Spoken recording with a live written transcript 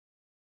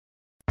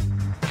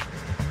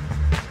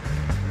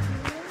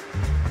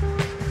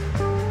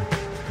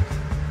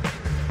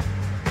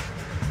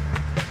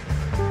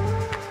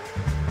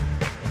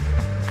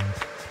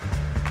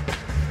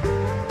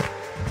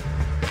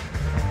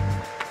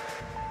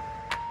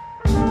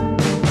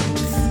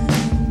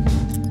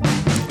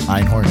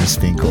Einhorn is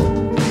Finkel.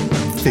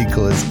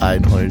 Finkel is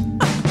Einhorn.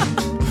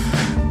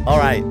 All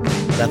right.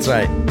 That's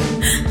right.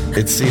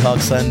 It's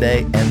Seahawk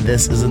Sunday, and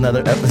this is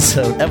another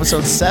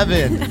episode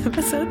 7.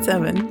 Episode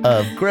 7.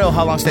 Of Grill.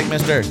 How long steak,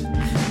 mister?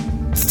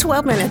 It's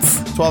 12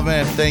 minutes. 12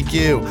 minutes. Thank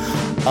you.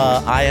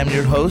 I am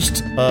your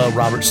host,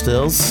 Robert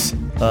Stills.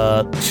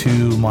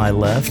 To my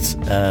left,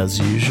 as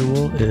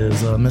usual,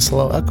 is Miss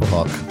Hillel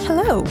Echohawk.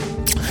 Hello.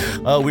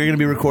 We're going to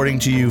be recording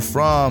to you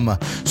from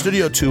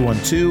Studio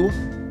 212,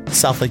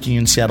 South Lake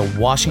Union, Seattle,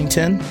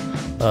 Washington.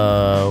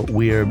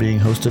 We are being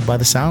hosted by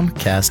the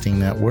Soundcasting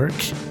Network,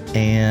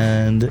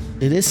 and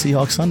it is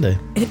Seahawk Sunday.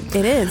 It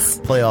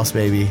is. Playoffs,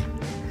 baby.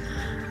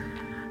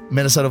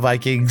 Minnesota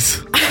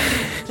Vikings.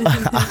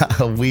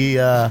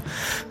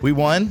 We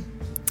won.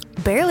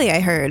 Barely, I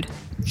heard.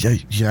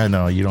 Yeah, I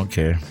know. You don't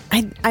care.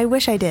 I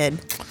wish I did.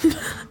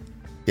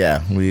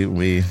 Yeah, we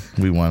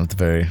won at the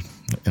very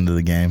end of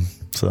the game.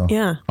 So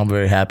yeah. I'm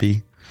very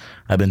happy.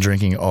 I've been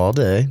drinking all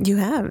day. You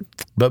have.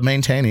 But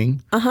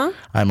maintaining,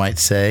 I might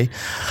say.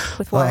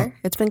 With water.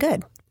 It's been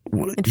good.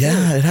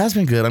 Yeah, it has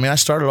been good. I mean, I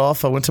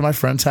went to my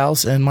friend's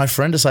house, and my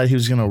friend decided he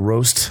was going to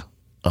roast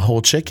a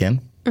whole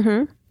chicken.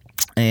 Mm-hmm.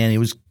 And he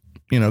was,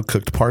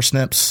 cooked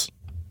parsnips,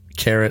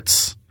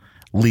 carrots,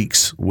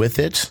 leeks with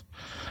it.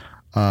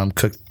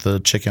 Cooked the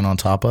chicken on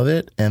top of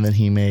it, and then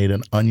he made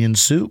an onion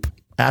soup.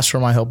 Asked for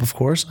my help, of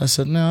course. I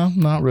said, no,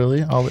 not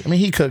really.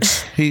 He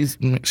cooks.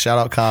 Shout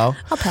out Kyle.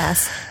 I'll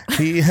pass.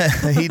 He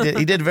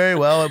did very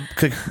well at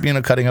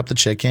cutting up the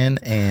chicken,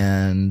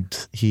 and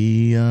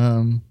the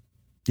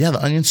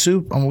onion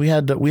soup. We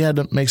had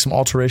to make some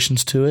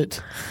alterations to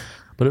it,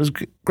 but it was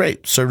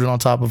great. Served it on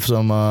top of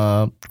some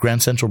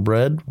Grand Central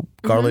bread,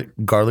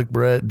 garlic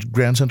bread,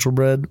 Grand Central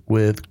bread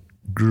with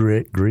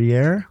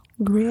Gruyere.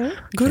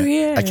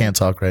 Gruyere. I can't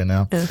talk right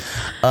now.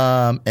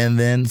 Yeah. And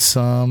then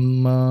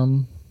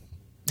some.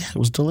 It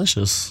was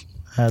delicious.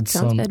 Had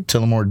some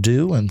Tullamore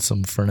Dew and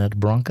some Fernet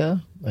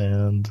Branca,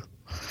 and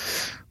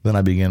then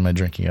I began my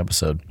drinking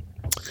episode.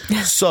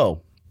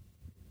 So,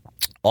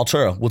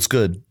 Altura, what's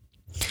good?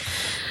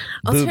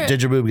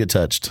 Did your boob get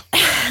touched?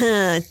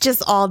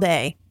 Just all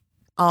day.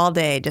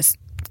 Just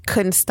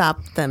couldn't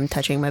stop them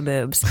touching my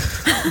boobs.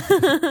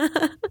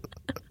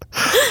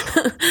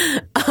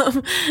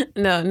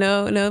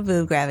 No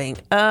boob grabbing.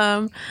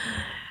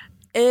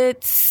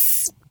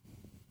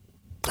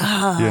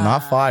 You're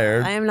not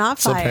fired. I am not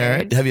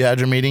fired. Have you had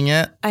your meeting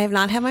yet? I have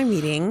not had my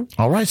meeting.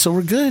 All right, so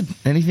we're good.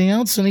 Anything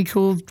else? Any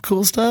cool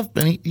stuff?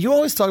 You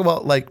always talk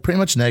about pretty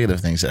much negative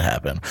things that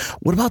happen.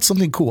 What about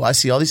something cool? I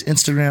see all these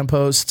Instagram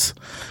posts,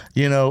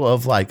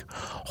 of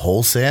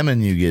whole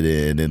salmon you get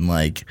in,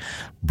 and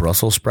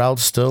Brussels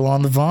sprouts still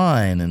on the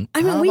vine. And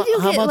how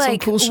about some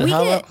cool shit?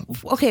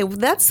 Okay,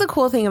 that's the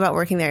cool thing about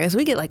working there is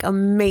we get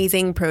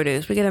amazing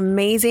produce. We get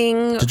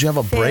amazing. Did you have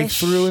a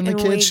breakthrough in the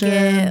kitchen? We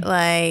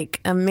get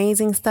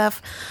amazing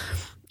stuff.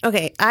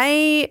 Okay,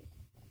 I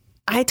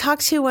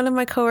talked to one of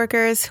my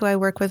coworkers who I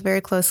work with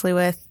very closely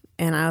with,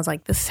 and I was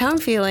like, "This is how I'm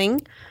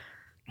feeling.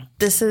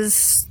 These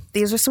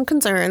are some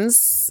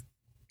concerns."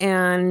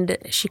 And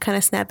she kind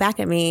of snapped back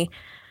at me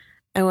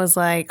and was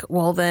like,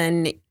 "Well,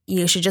 then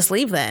you should just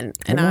leave then."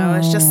 And I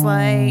was just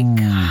like,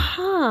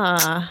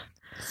 huh.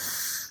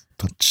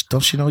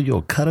 Don't you know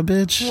you'll cut a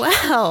bitch?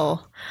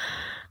 Well,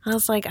 I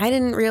was like, I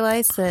didn't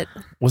realize that.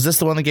 Was this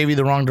the one that gave you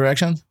the wrong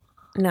direction?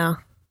 No.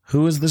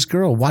 Who is this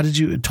girl? Why did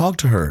you talk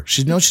to her?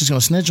 She knows she's going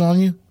to snitch on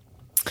you?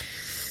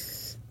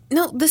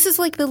 No, this is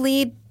the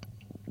lead.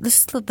 This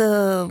is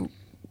the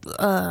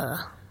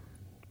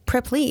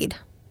prep lead.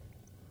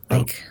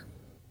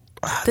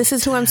 This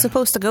is who I'm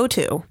supposed to go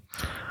to.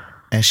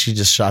 And she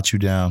just shot you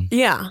down.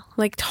 Yeah,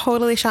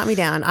 totally shot me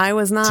down. I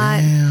was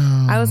not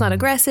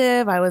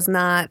aggressive. I was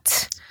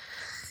not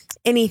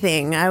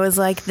anything. I was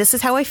like, this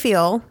is how I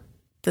feel.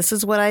 This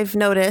is what I've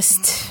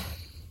noticed,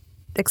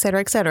 et cetera,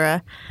 et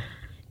cetera.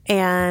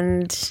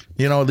 And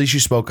at least you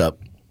spoke up.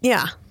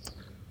 Yeah.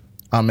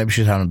 Maybe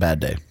she's having a bad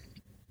day.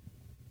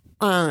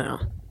 I don't know.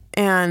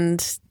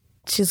 And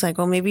she's like,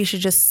 well, maybe you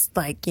should just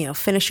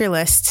finish your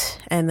list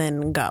and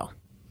then go.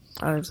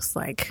 I was just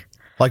like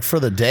for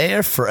the day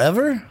or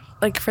forever?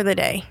 For the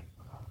day.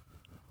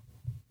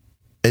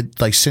 It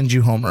sends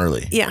you home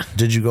early. Yeah.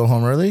 Did you go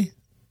home early?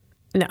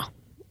 No.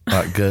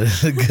 All right, good.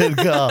 Good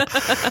call.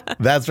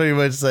 That's pretty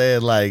much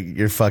saying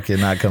you're fucking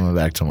not coming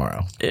back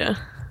tomorrow. Yeah.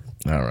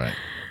 All right.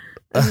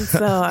 And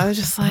so I was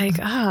just like,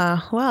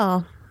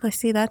 well, I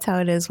see that's how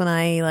it is when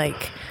I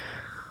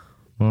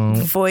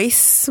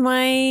voice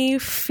my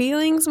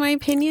feelings, my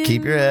opinion.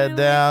 Keep your head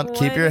down.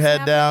 Keep your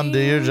head down. Do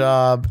your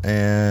job,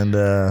 and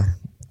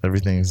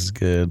everything's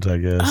good, I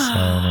guess.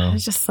 I don't know.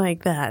 It's just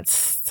that's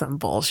some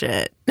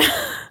bullshit.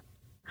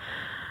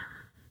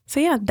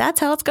 So yeah, that's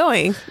how it's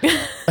going.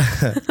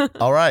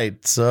 All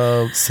right.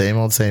 So same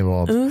old. Same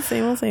old.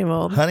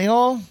 Honey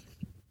hole?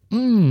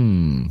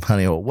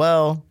 Honey hole.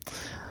 Well,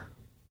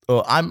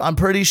 I'm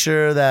pretty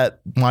sure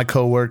that my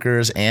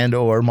coworkers and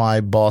or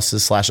my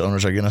bosses /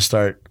 owners are going to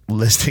start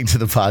listening to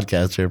the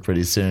podcast here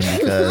pretty soon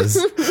because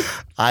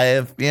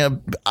I've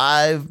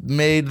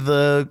made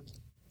the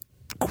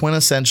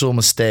quintessential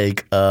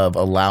mistake of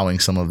allowing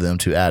some of them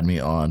to add me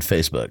on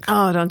Facebook.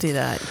 Oh, don't do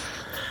that.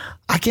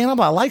 I can't help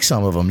it. I like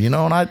some of them, and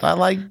I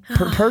like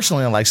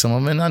personally, I like some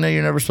of them. And I know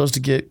you're never supposed to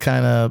get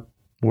kind of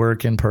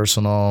work and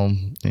personal.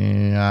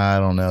 I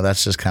don't know.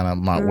 That's just kind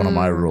of one of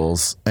my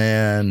rules.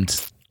 And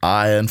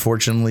I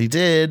unfortunately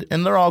did,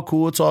 and they're all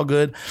cool. It's all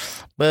good.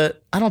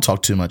 But I don't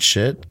talk too much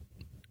shit.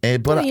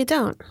 But no, you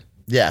don't.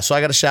 Yeah. So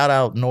I got to shout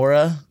out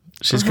Nora.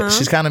 She's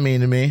kind of mean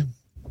to me.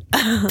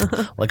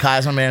 Like,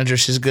 Kai's my manager.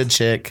 She's a good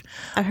chick.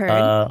 I heard.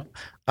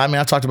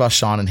 I talked about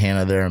Sean and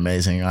Hannah. They're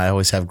amazing. I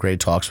always have great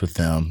talks with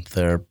them.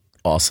 They're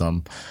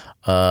awesome.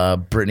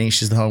 Brittany,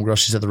 she's the homegirl.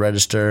 She's at the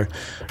register.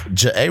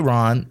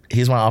 Aaron,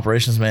 he's my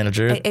operations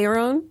manager.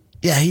 Aaron?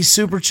 Yeah, he's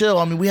super chill.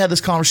 I mean, we had this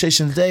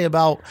conversation today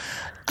about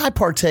I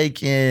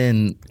partake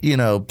in,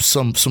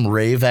 some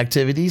rave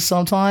activities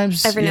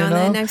sometimes. Every now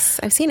and then,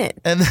 I've seen it.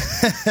 And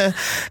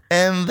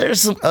and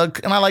there's some,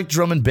 and I like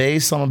drum and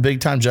bass. I'm a big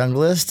time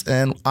junglist,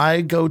 and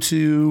I go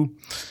to,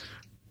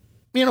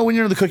 when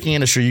you're in the cooking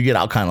industry, you get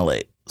out kind of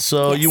late.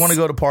 So you want to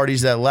go to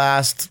parties that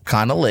last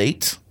kind of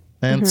late.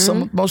 And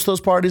most of those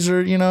parties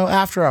are,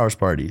 after hours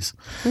parties.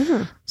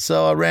 Mm-hmm.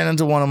 So I ran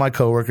into one of my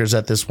coworkers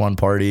at this one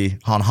party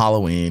on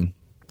Halloween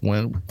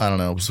when, I don't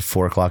know, it was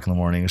 4 o'clock in the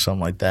morning or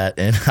something like that.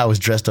 And I was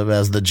dressed up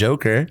as the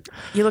Joker.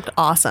 You looked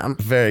awesome.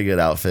 Very good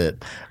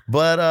outfit.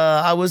 But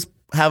I was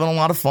having a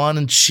lot of fun,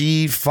 and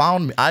she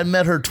found me. I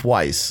met her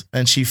twice,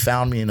 and she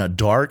found me in a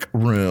dark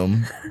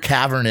room,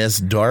 cavernous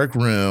dark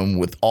room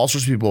with all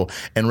sorts of people,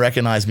 and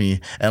recognized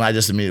me. And I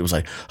just immediately was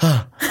like,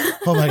 oh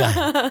my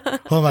God.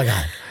 Oh my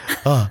God.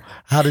 Oh,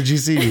 how did you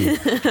see me?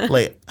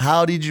 Like,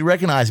 how did you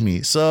recognize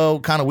me? So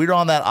kind of we were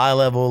on that eye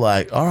level,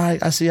 like, all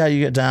right, I see how you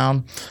get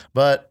down.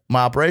 But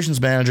my operations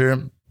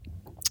manager,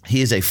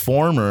 he is a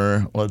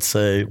former, let's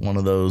say, one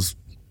of those,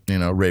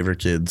 raver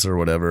kids or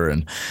whatever.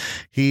 And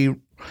he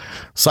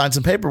signed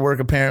some paperwork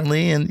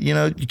apparently. And,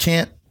 you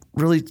can't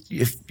really,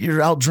 if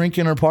you're out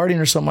drinking or partying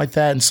or something like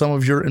that, and some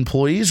of your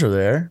employees are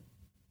there,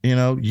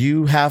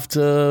 you have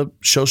to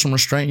show some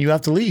restraint. You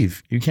have to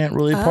leave. You can't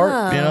really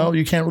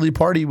you can't really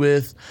party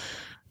with.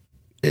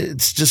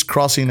 It's just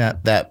crossing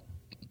that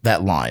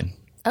line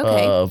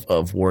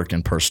of work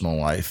and personal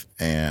life.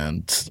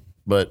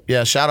 But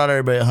yeah, shout out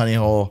everybody at Honey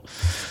Hole.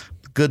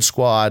 Good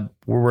squad.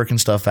 We're working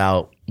stuff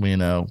out.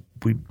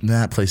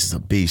 That place is a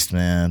beast,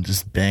 man.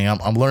 Just bang.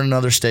 I'm learning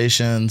other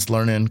stations,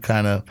 learning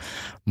kind of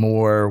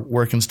more,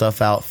 working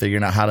stuff out,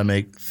 figuring out how to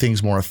make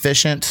things more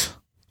efficient.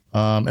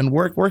 And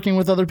working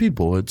with other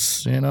people.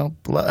 It's, a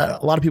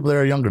lot of people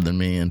there are younger than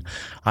me, and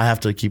I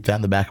have to keep that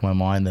in the back of my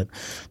mind that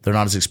they're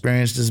not as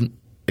experienced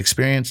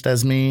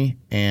as me,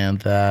 and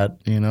that,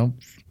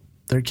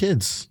 they're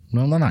kids.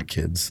 No, they're not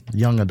kids.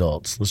 Young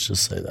adults. Let's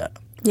just say that.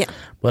 Yeah.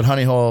 But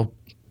Honey Hole,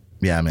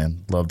 yeah,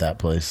 man, love that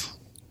place.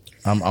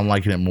 I'm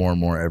liking it more and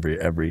more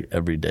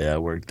every day I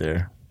work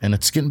there, and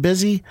it's getting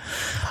busy.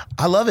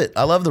 I love it.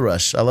 I love the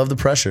rush. I love the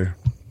pressure.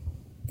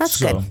 That's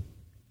good. All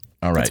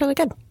right. That's really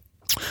good.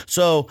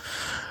 So,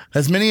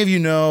 as many of you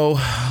know,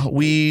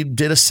 we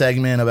did a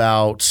segment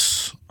about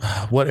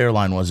what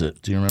airline was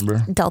it? Do you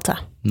remember? Delta.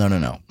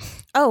 No.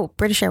 Oh,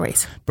 British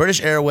Airways.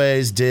 British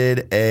Airways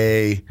did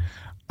a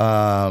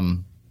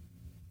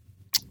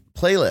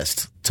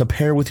playlist to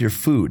pair with your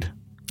food.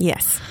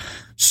 Yes.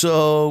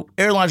 So,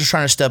 airlines are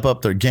trying to step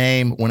up their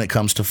game when it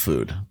comes to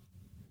food.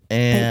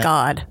 And thank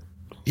God.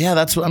 Yeah,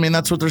 that's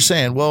what they're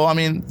saying. Well,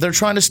 they're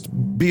trying to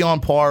be on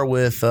par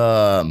with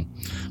the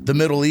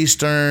Middle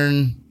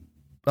Eastern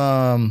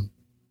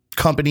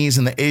companies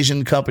and the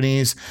Asian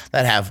companies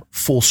that have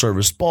full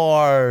service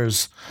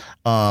bars,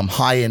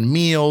 high-end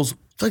meals.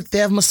 It's like they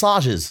have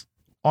massages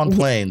on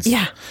planes.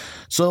 Yeah.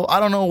 So I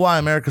don't know why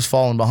America's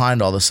falling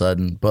behind all of a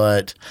sudden,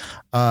 but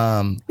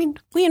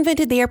we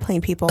invented the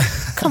airplane, people.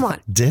 Come on.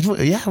 Did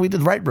we? Yeah, we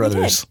did. Wright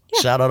brothers.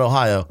 Yeah. Shout out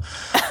Ohio.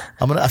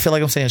 I feel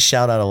like I'm saying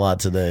shout out a lot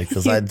today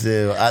because I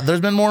do.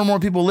 There's been more and more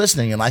people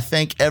listening, and I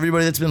thank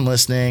everybody that's been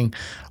listening.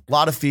 A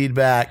lot of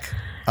feedback.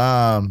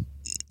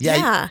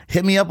 Yeah.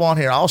 Hit me up on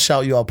here. I'll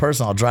shout you out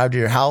personally. I'll drive to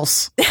your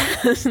house.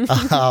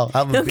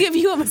 He'll give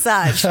you a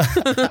massage.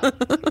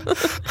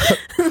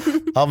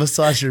 I'll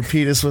massage your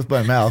penis with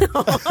my mouth.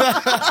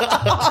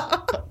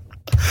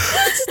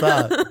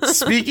 Stop.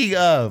 Speaking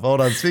of.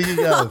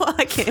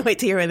 I can't wait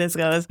to hear where this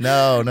goes.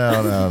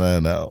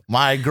 No.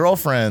 My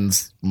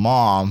girlfriend's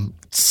mom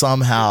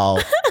somehow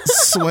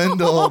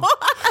swindled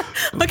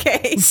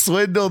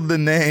the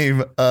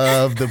name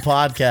of the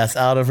podcast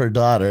out of her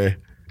daughter.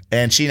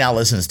 And she now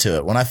listens to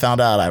it. When I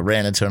found out, I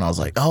ran into her and I was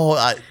like,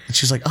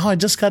 she's like, I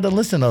just got to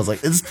listen. I was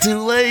like, it's too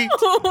late.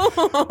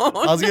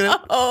 I was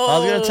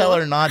gonna tell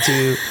her not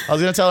to. I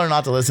was gonna tell her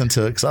not to listen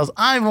to it because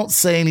I won't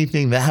say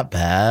anything that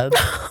bad.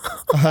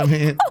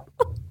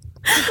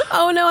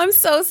 Oh no, I'm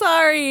so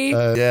sorry.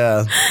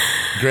 Yeah.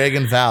 Greg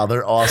and Val,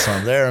 they're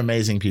awesome. They're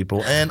amazing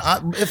people. And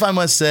if I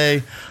must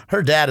say,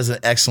 her dad is an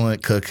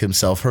excellent cook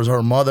himself.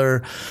 Her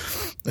mother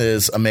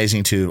is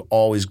amazing too.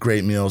 Always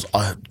great meals,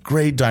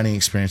 great dining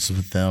experiences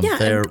with them.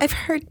 Yeah, I've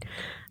heard.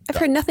 I've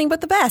heard nothing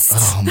but the best.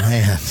 Oh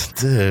man,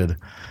 dude, I'm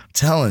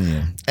telling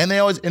you. And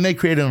they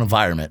create an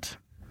environment.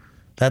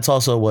 That's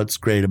also what's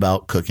great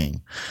about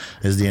cooking,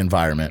 is the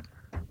environment.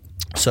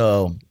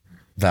 So,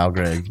 Val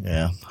Gregg,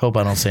 yeah. Hope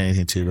I don't say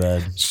anything too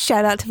bad.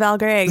 Shout out to Val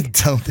Gregg.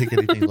 Don't think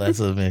anything less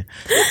of me.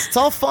 It's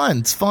all fun.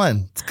 It's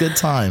fun. It's good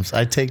times.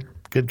 I take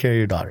good care of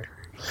your daughter.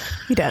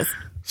 He does.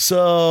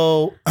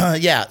 So,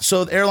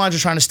 So the airlines are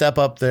trying to step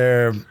up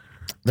their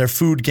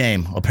food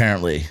game,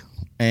 apparently.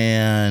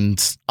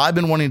 And I've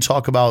been wanting to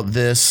talk about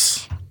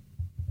this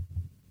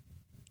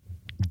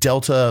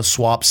Delta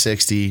Swap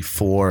 60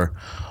 for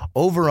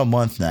over a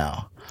month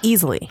now.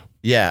 Easily.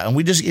 Yeah, and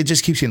it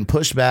just keeps getting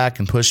pushed back.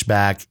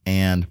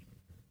 And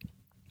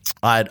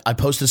I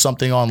posted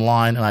something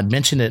online, and I'd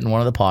mentioned it in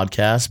one of the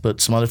podcasts, but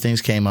some other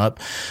things came up.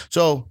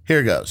 So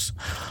here it goes.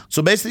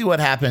 So basically what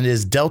happened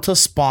is Delta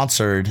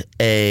sponsored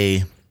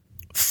a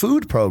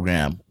food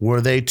program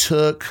where they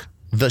took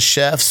the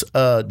chefs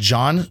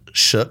John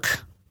Shook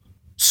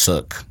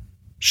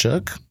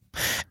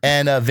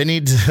and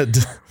Vinny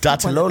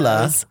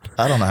Datalola.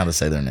 I don't know how to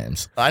say their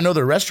names. I know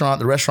the restaurant.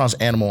 The restaurant's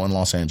Animal in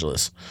Los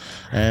Angeles,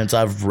 and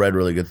I've read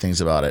really good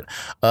things about it.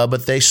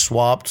 But they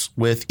swapped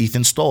with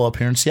Ethan Stoll up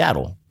here in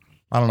Seattle.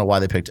 I don't know why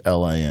they picked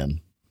LA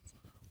in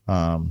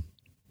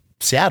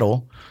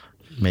Seattle.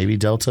 Maybe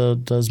Delta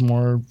does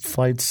more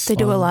flights. They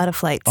do a lot of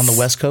flights on the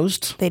West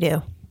Coast. They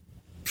do.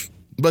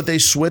 But they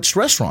switched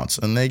restaurants,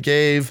 and they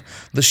gave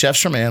the chefs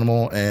from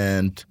Animal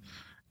and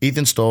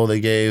Ethan Stoll,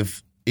 they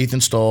gave Ethan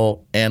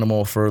Stoll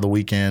Animal for the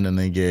weekend, and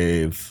they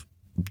gave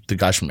the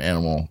guys from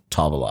Animal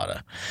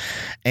Tavolata.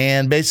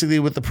 And basically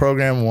what the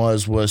program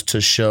was to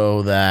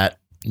show that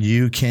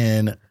you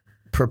can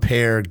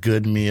prepare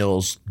good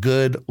meals,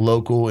 good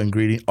local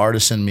ingredient,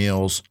 artisan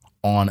meals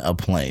on a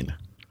plane.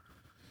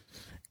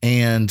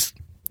 And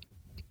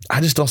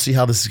I just don't see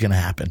how this is going to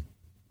happen.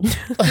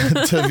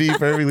 To be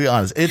perfectly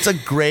honest, it's a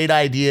great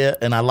idea,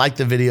 and I like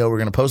the video. We're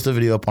going to post the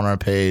video up on our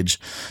page.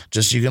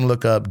 Just you can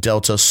look up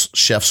Delta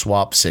Chef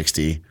Swap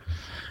 60,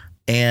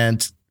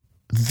 and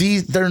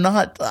they're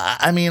not.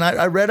 I mean,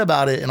 I read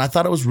about it and I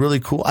thought it was really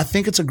cool. I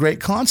think it's a great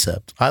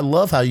concept. I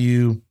love how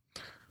you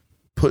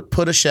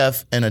put a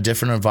chef in a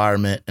different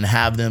environment and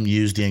have them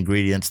use the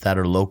ingredients that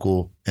are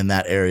local in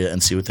that area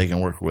and see what they can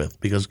work with.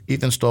 Because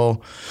Ethan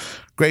Stoll,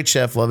 great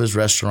chef, love his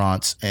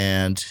restaurants,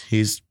 and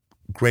he's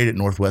great at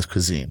Northwest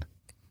cuisine.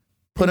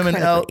 Put him in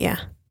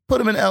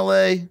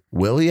LA.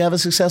 Will he have a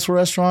successful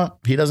restaurant?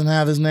 He doesn't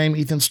have his name,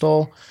 Ethan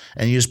Stoll,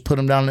 and you just put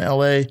him down in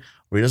LA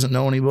where he doesn't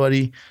know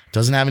anybody,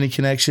 doesn't have any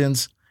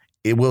connections.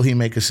 Will he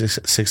make a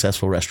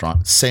successful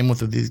restaurant? Same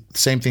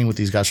thing with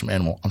these guys from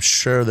Animal. I'm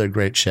sure they're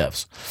great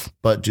chefs,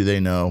 but do they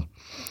know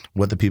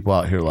what the people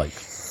out here like?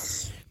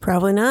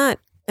 Probably not.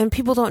 And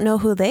people don't know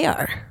who they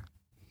are.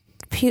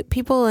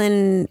 People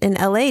in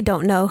LA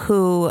don't know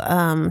who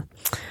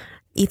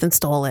Ethan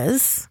Stoll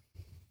is.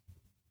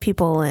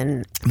 People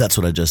in... That's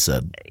what I just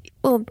said.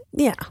 Well,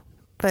 yeah,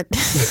 but...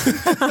 Sorry,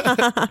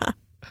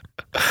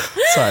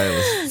 I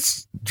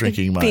was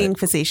drinking being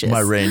facetious. My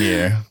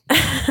Rainier.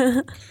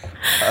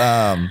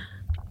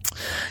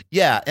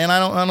 Yeah, and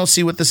I don't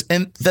see what this...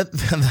 And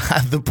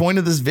the point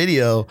of this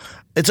video,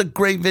 it's a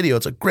great video.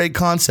 It's a great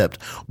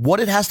concept. What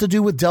it has to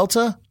do with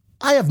Delta,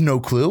 I have no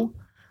clue.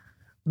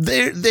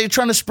 They're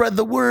trying to spread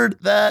the word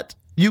that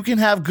you can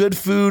have good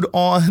food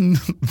on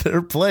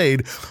their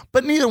plate,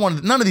 but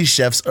none of these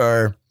chefs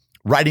are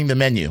writing the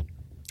menu.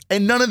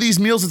 And none of these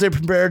meals that they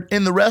prepared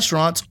in the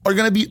restaurants are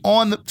going to be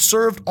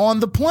served on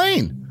the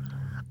plane.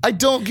 I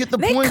don't get the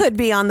point. They could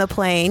be on the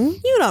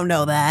plane. You don't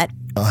know that.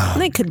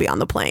 They could be on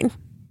the plane.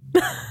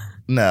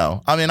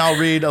 No. I mean, I'll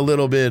read a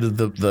little bit of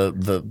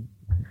the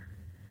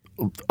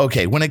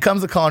Okay, when it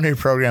comes to culinary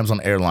programs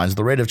on airlines,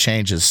 the rate of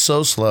change is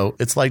so slow,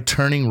 it's like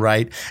turning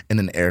right in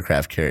an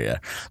aircraft carrier.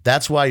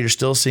 That's why you're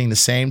still seeing the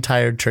same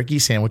tired turkey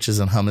sandwiches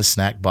and hummus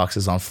snack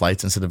boxes on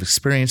flights instead of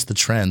experiencing the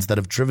trends that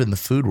have driven the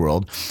food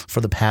world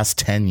for the past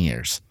 10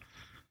 years.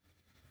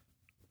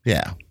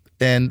 Yeah.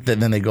 And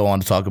then they go on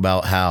to talk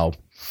about how,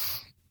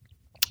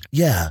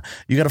 yeah,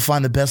 you got to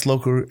find the best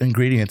local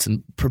ingredients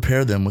and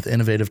prepare them with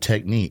innovative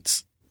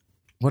techniques.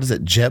 What is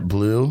it,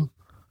 JetBlue?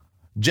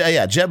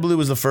 JetBlue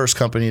was the first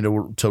company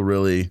to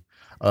really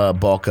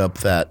bulk up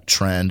that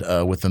trend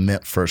with the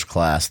Mint First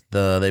Class.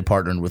 They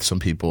partnered with some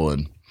people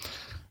and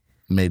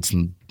made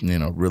some,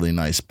 really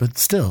nice. But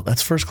still,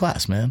 that's first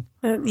class, man.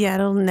 Yeah,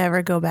 it'll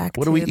never go back.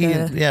 What do we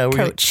eat? Yeah,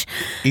 coach.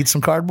 Eat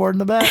some cardboard in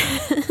the back.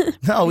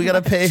 No, we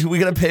gotta pay. We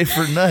gotta pay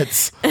for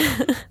nuts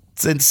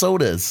and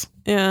sodas.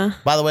 Yeah.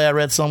 By the way, I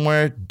read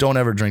somewhere, don't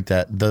ever drink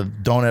that.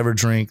 Don't ever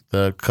drink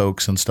the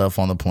Cokes and stuff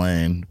on the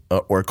plane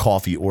or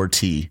coffee or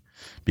tea,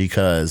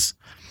 because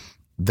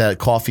that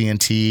coffee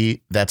and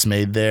tea that's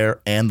made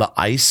there and the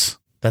ice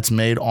that's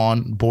made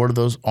on board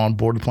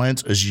the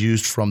planes is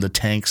used from the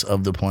tanks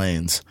of the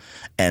planes,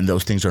 and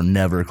those things are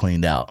never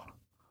cleaned out.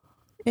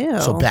 Ew.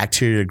 So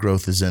bacteria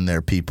growth is in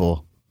there,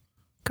 people.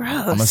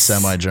 Gross. I'm a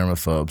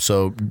semi-germaphobe.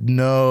 So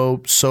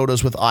no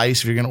sodas with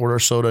ice. If you're going to order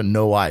a soda,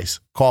 no ice.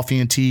 Coffee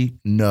and tea,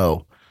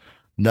 no.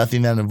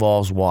 Nothing that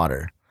involves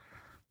water.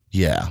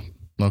 Yeah.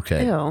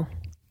 Okay. Ew.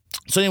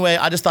 So anyway,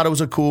 I just thought it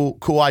was a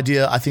cool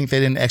idea. I think they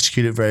didn't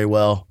execute it very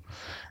well.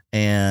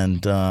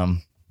 And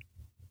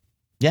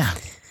yeah,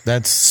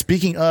 that's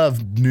speaking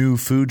of new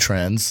food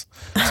trends.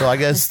 So I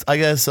guess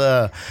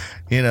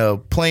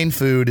plain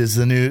food is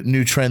the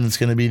new trend that's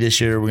going to be this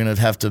year. We're going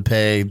to have to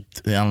pay,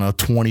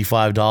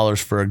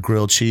 $25 for a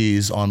grilled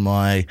cheese on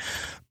my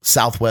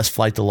Southwest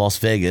flight to Las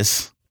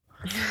Vegas.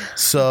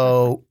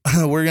 So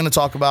we're going to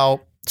talk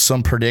about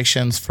some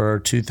predictions for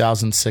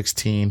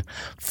 2016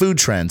 food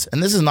trends.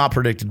 And this is not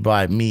predicted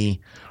by me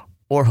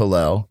or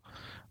Hillel.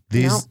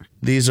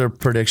 These are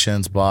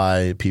predictions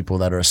by people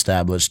that are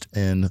established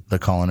in the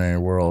culinary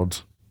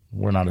world.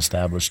 We're not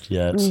established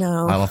yet.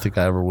 No. I don't think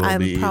I ever will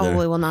be either. I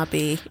probably will not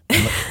be.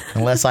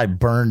 Unless I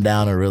burn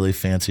down a really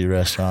fancy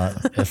restaurant.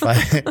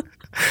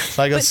 If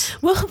I go,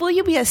 will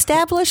you be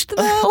established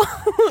though?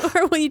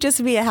 Or will you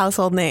just be a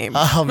household name?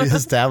 I'll be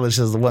established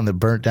as the one that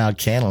burnt down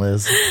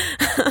Canlis.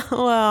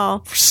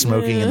 Well.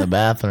 Smoking in the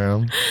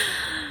bathroom.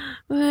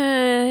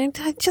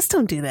 Just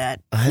don't do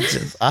that.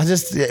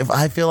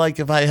 I feel like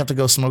if I have to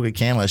go smoke a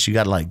Canlis, you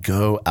got to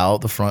go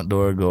out the front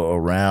door, go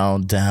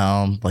around,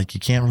 down. You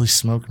can't really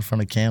smoke in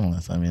front of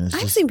Canlis. I mean,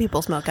 I've seen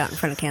people smoke out in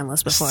front of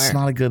Canlis before. It's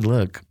not a good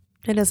look.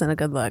 It isn't a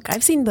good look.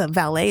 I've seen the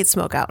valet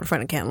smoke out in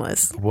front of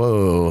Canlis.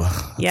 Whoa.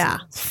 Yeah.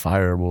 It's a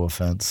fireable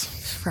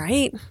offense.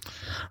 Right.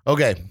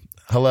 Okay.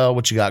 Hello,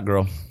 what you got,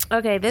 girl?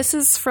 Okay, this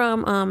is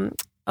from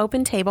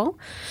Open Table.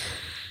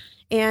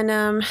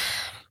 And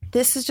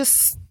this is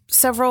just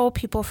several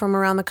people from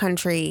around the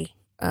country,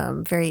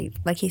 very,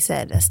 like he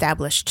said,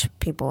 established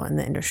people in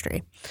the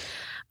industry,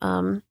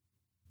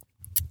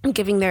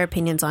 giving their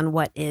opinions on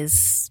what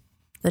is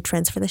the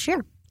trends for this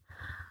year.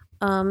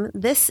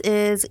 This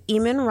is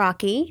Eamon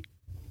Rocky.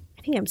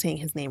 I think I'm saying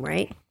his name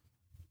right.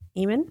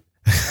 Eamon?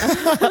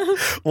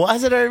 Why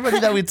is it everybody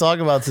that we talk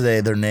about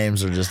today, their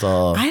names are just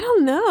all... I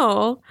don't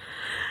know.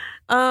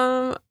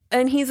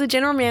 And he's a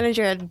general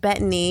manager at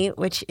Bettany,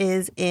 which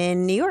is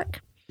in New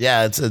York.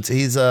 Yeah,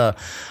 he's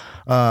part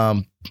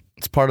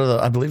of the,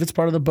 I believe it's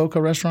part of the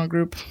Boca Restaurant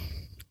Group.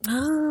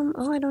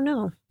 I don't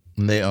know.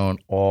 And they own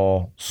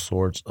all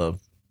sorts of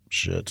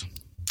shit.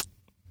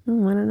 I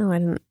don't know.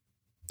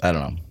 I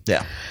don't know.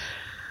 Yeah.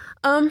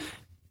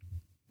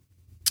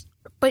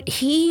 But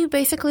he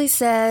basically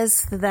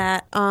says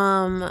that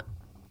from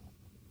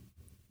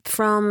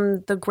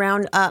the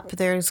ground up,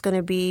 there's going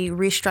to be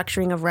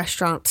restructuring of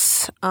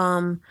restaurants,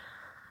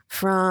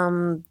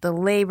 from the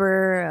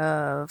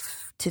labor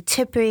to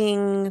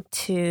tipping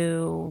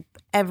to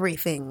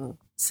everything.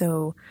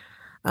 So,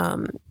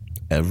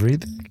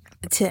 everything?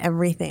 To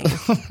everything.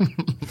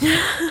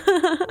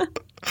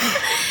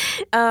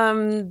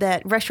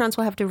 That restaurants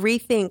will have to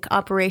rethink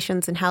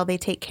operations and how they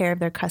take care of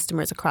their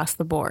customers across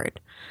the board.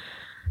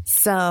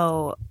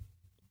 So,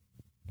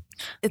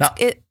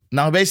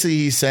 now basically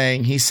he's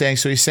saying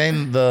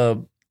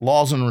the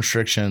laws and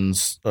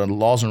restrictions,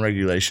 laws and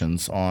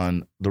regulations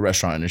on the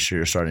restaurant industry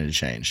are starting to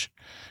change,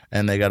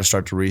 and they got to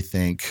start to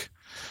rethink,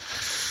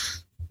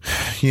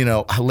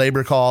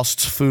 labor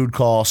costs, food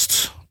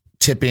costs,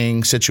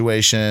 tipping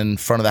situation,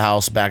 front of the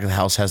house, back of the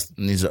house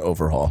needs an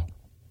overhaul,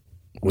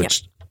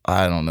 which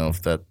I don't know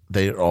if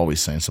they're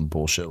always saying some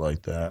bullshit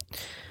like that.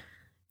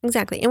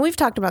 Exactly. And we've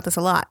talked about this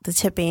a lot, the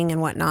tipping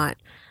and whatnot.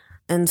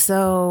 And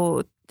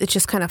so it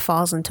just kind of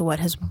falls into what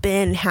has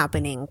been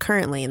happening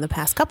currently in the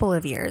past couple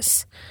of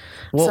years.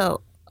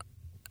 Well,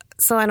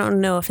 so I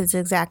don't know if it's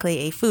exactly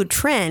a food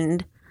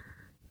trend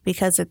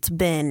because it's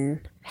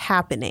been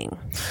happening.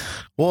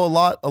 Well,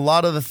 a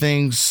lot of the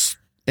things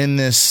in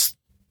this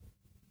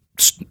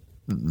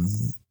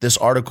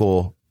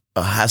article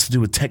has to do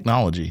with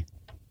technology.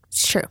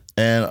 It's true.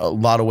 And a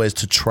lot of ways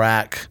to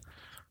track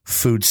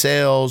food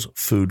sales,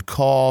 food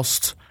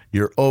cost,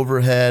 your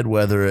overhead,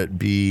 whether it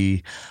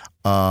be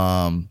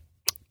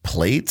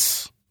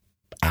plates,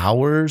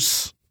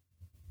 hours,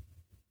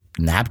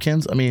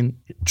 napkins. I mean,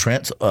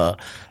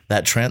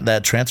 that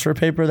transfer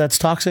paper that's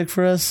toxic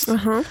for us,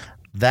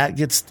 that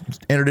gets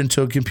entered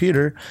into a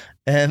computer,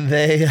 and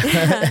they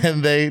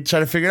and they try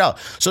to figure it out.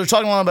 So they're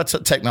talking a lot about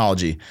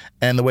technology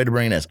and the way to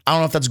bring it in. I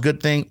don't know if that's a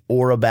good thing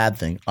or a bad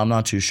thing. I'm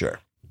not too sure.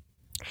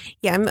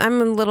 Yeah,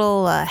 I'm a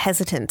little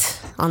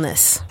hesitant on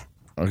this.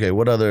 Okay,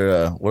 what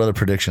other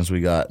predictions we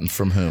got, and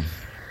from whom?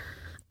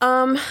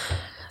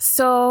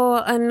 So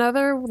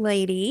another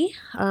lady,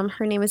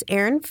 her name is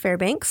Erin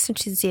Fairbanks, and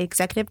she's the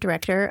executive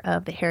director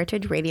of the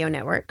Heritage Radio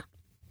Network.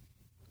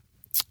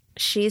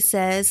 She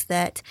says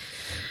that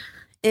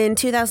in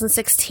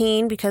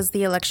 2016, because of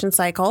the election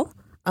cycle,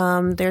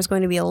 there's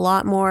going to be a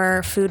lot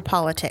more food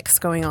politics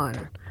going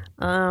on.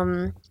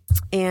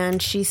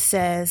 And she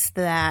says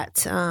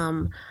that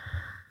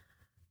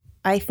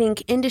I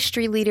think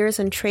industry leaders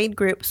and trade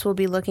groups will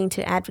be looking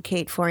to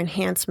advocate for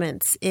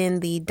enhancements in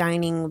the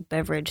dining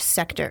beverage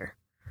sector,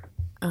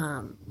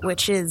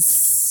 which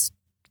is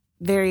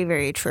very,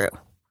 very true.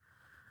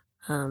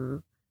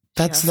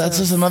 That's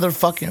just another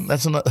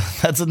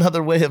that's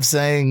another way of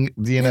saying,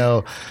 you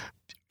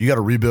got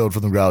to rebuild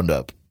from the ground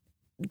up.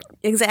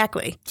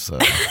 Exactly. So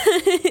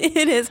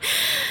It is.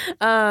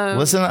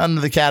 Listen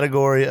under the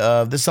category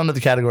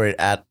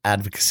of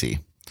advocacy.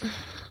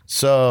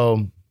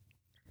 So,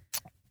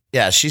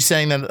 yeah, she's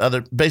saying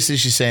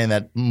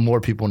that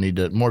more people need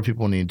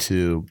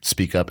to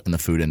speak up in the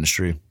food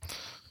industry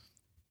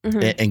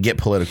and get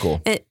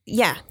political.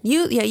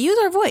 Use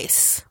our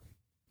voice.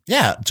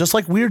 Yeah, just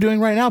like we're doing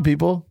right now,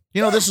 people.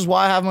 You know, this is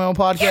why I have my own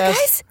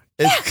podcast.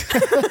 Yeah,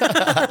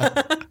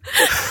 guys.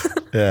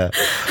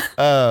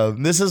 Yeah.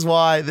 This is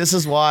why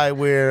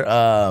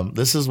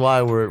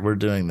we're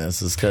doing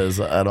this, is because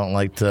I don't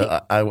like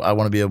to. I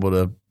want to be able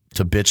to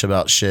bitch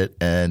about shit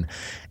and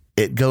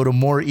it go to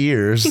more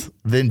ears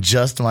than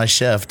just my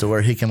chef, to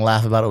where he can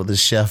laugh about it with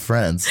his chef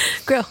friends.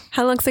 Grill,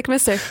 how long's sick,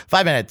 mister?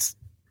 5 minutes.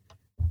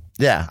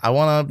 Yeah, I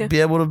want to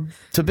be able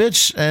to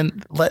bitch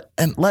and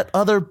let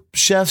other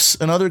chefs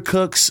and other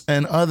cooks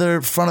and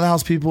other front of the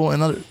house people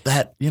and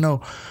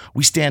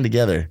we stand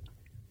together.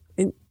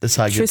 That's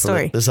how I get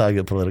story. That's how I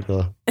get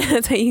political.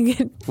 That's how you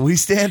get. We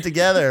stand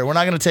together. We're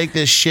not going to take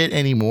this shit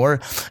anymore.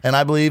 And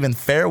I believe in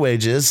fair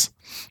wages.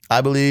 I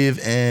believe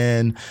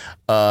in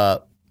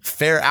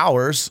fair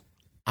hours.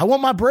 I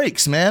want my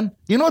breaks, man.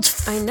 You know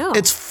I know.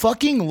 It's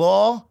fucking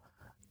law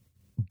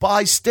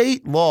by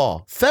state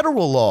law,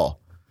 federal law,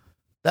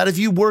 that if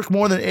you work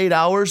more than 8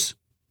 hours,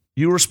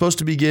 you were supposed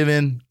to be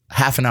given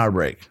half an hour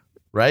break,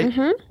 right?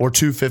 Mm-hmm. Or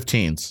 2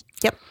 15s.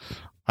 Yep.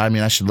 I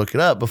mean, I should look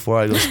it up before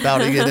I go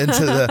spouting it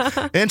into the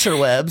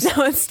interwebs.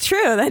 No, it's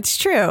true. That's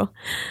true.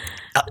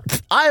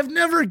 I have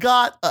never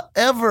got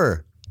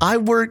I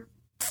work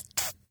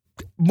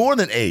more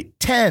than 8,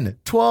 10,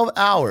 12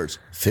 hours,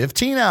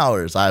 15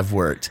 hours I've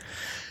worked.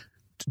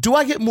 Do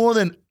I get more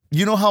than,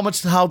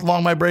 how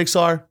long my breaks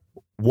are?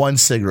 1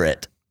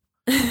 cigarette.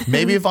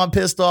 Maybe if I'm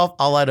pissed off,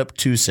 I'll light up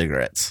 2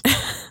 cigarettes.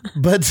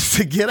 But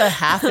to get a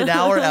half an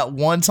hour at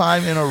one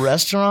time in a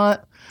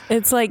restaurant.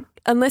 It's like,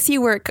 unless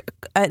you work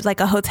at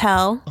like a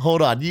hotel.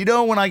 Hold on.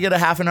 When I get a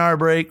half an hour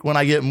break, when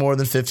I get more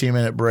than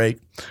 15-minute break,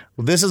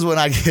 well, this is when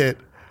I get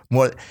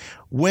more.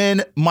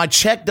 When my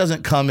check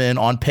doesn't come in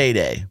on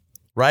payday,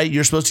 right?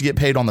 You're supposed to get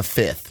paid on the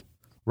 5th,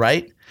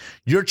 right?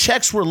 Your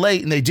checks were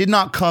late and they did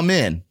not come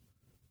in.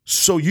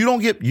 So you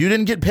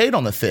didn't get paid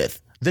on the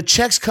 5th. The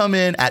checks come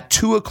in at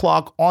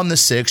 2:00 on the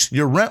 6th.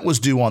 Your rent was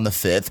due on the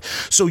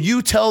 5th. So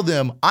you tell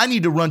them, I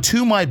need to run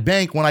to my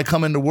bank when I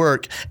come into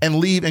work and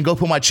leave and go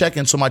put my check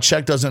in so my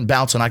check doesn't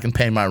bounce and I can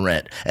pay my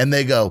rent. And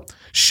they go,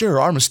 sure,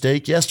 our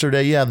mistake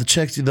yesterday. Yeah, the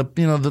checks,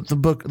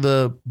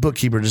 the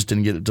bookkeeper just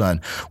didn't get it done.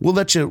 We'll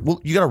let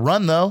you. You got to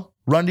run though.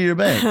 Run to your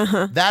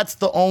bank. That's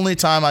the only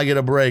time I get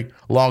a break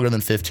longer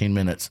than 15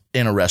 minutes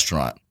in a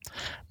restaurant.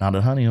 Not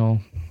at Honey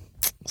Hole.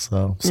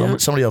 So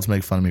somebody else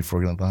make fun of me for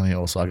getting at the Honey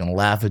Hole, so I can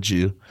laugh at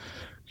you.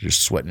 You're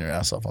sweating your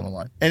ass off on the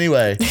line.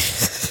 Anyway,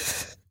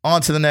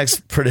 on to the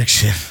next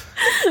prediction.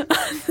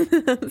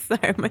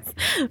 Sorry,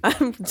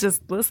 I'm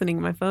just listening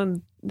to my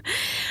phone.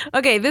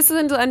 Okay, this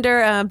is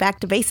under Back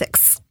to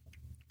Basics.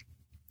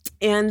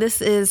 And this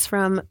is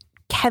from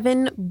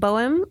Kevin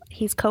Boehm.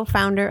 He's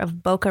co-founder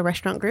of Boca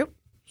Restaurant Group.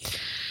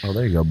 Oh,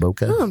 there you go,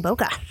 Boca. Oh,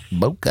 Boca.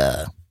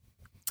 Boca.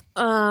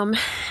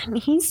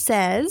 He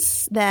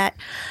says that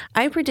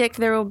I predict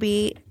there will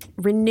be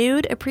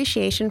renewed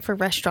appreciation for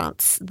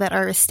restaurants that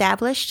are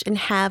established and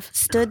have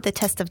stood the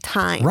test of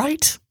time.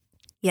 Right?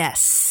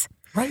 Yes.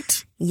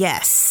 Right?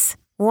 Yes.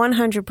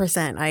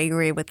 100%. I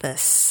agree with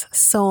this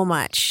so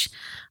much.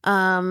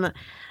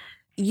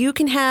 You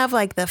can have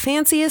like the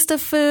fanciest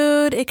of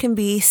food. It can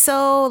be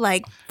so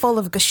like full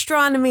of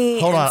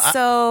gastronomy. Hold on.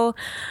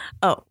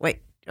 Oh,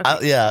 wait.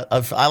 Okay.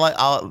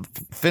 I'll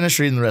finish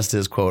reading the rest of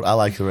his quote. I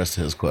like the rest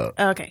of his quote.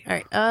 Okay, all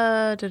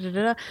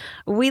right.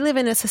 We live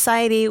in a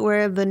society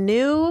where the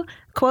new,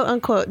 quote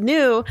unquote,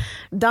 new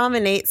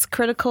dominates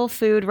critical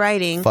food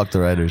writing. Fuck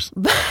the writers.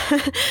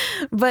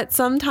 But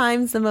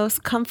sometimes the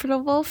most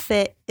comfortable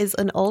fit is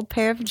an old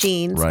pair of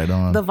jeans, right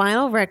on, the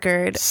vinyl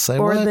record,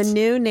 or the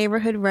new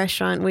neighborhood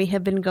restaurant we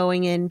have been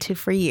going into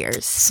for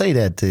years. Say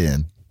that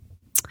then.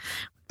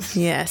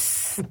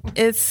 Yes.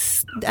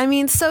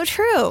 So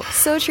true.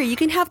 So true. You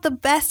can have the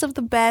best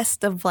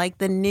of like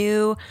the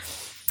new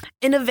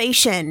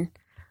innovation,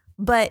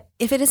 but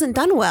if it isn't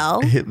done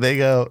well, they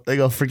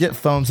go, forget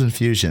foams and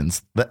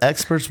fusions. The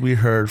experts we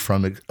heard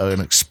from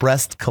an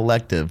expressed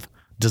collective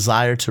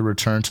desire to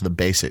return to the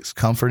basics,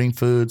 comforting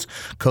foods,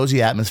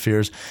 cozy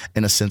atmospheres,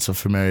 and a sense of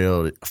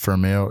familiarity.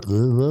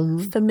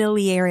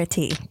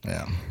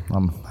 Yeah.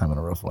 I'm having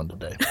a rough one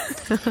today.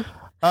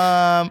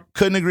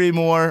 Couldn't agree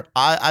more.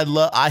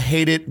 I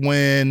hate it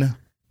when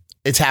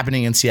it's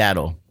happening in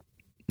Seattle.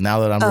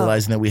 Now that I'm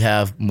realizing that we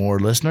have more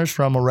listeners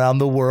from around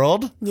the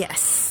world.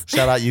 Yes.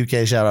 Shout out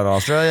UK, shout out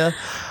Australia.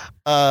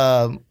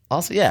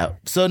 Also, yeah.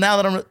 So now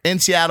that I'm in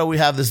Seattle, we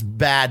have this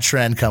bad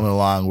trend coming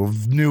along where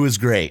new is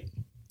great.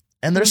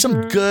 And there's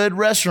some good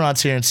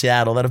restaurants here in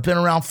Seattle that have been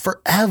around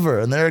forever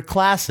and they're a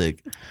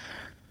classic.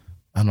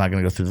 I'm not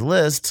going to go through the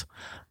list,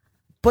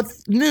 but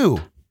new.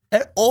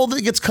 All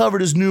that gets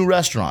covered is new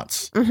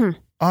restaurants. Mm-hmm.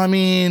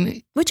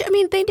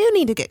 They do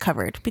need to get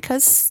covered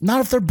because... Not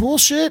if they're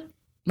bullshit.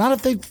 Not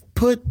if they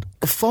put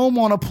foam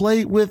on a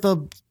plate with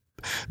a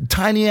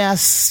tiny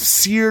ass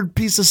seared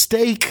piece of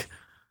steak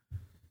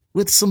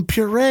with some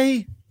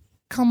puree.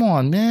 Come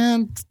on,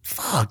 man.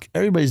 Fuck.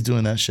 Everybody's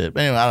doing that shit.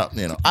 But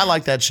anyway, I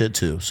like that shit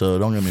too. So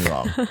don't get me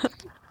wrong.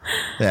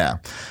 Yeah.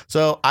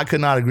 So I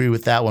could not agree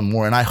with that one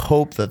more. And I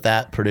hope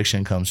that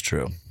prediction comes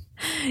true.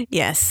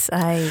 Yes.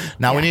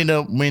 We need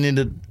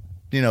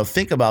to,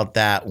 think about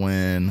that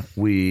when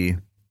we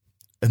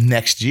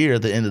next year,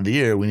 at the end of the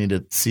year, we need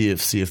to see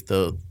if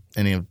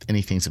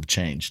any things have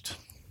changed.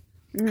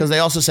 Because they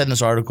also said in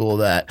this article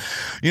that,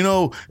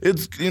 we're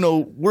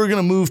going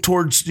to move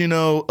towards,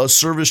 a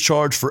service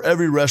charge for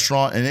every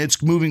restaurant, and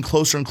it's moving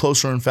closer and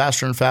closer and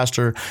faster and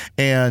faster.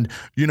 And,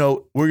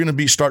 we're going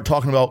to start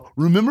talking about,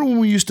 remember when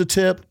we used to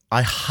tip?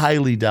 I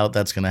highly doubt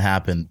that's going to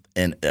happen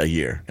in a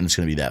year, and it's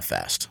going to be that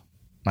fast.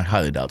 I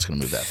highly doubt it's going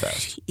to move that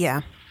fast.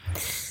 Yeah.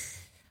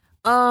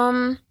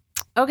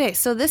 Okay,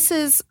 so this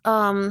is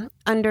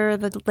under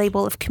the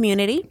label of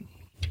community.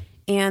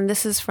 And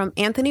this is from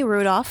Anthony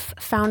Rudolph,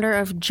 founder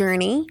of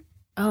Journey.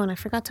 Oh, and I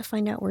forgot to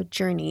find out where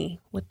Journey,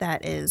 what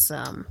that is,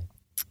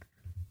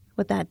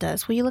 what that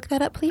does. Will you look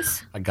that up,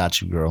 please? I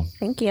got you, girl.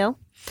 Thank you.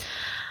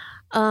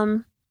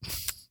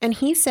 And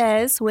he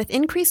says, with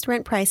increased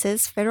rent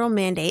prices, federal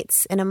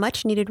mandates, and a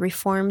much-needed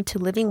reform to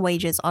living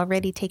wages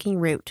already taking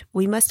root,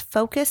 we must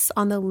focus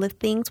on the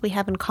things we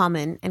have in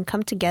common and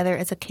come together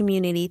as a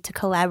community to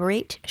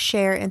collaborate,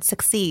 share, and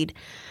succeed.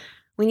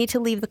 We need to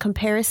leave the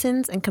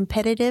comparisons and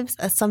competitive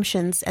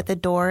assumptions at the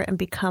door and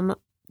become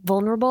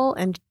vulnerable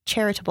and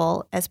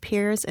charitable as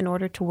peers in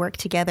order to work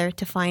together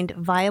to find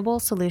viable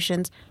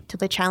solutions to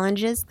the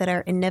challenges that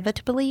are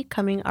inevitably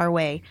coming our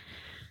way.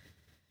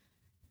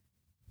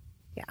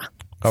 Yeah.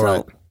 All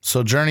right.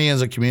 So Journey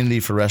is a community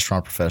for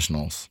restaurant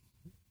professionals.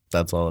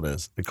 That's all it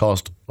is. It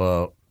costs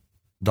 $1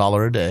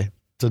 a day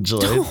to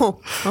join.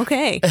 Oh,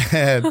 okay.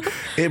 And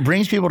it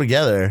brings people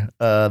together.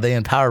 They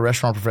empower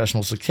restaurant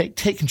professionals to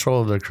take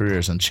control of their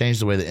careers and change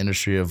the way the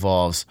industry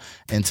evolves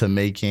into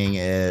making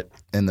it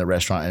in the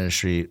restaurant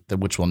industry,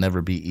 which will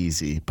never be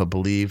easy, but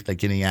believe that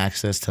getting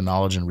access to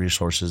knowledge and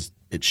resources,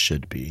 it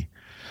should be.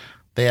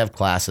 They have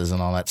classes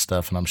and all that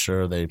stuff, and I'm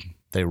sure they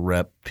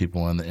rep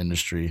people in the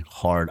industry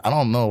hard. I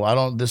don't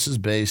know. This is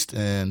based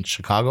in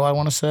Chicago, I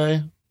want to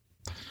say.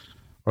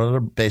 Or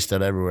they're based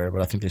out everywhere,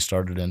 but I think they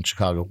started in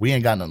Chicago. We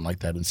ain't got nothing like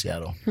that in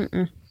Seattle.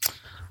 Mm-mm.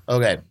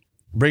 Okay.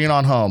 Bring it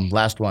on home.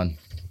 Last one.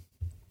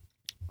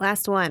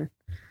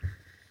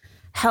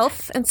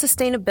 Health and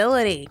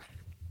sustainability.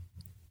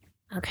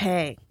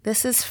 Okay.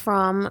 This is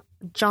from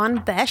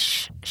John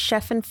Besh,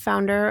 chef and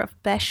founder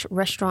of Besh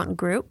Restaurant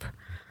Group,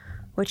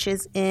 which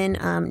is in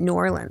New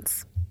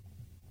Orleans.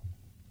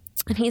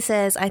 And he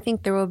says, I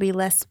think there will be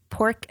less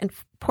pork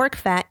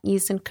fat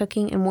used in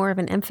cooking and more of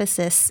an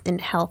emphasis in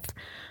health,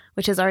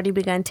 which has already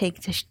begun to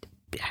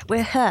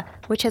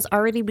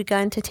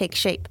take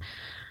shape.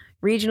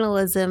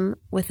 Regionalism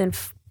with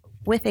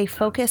a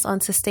focus on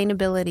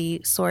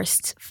sustainability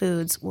sourced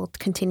foods will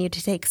continue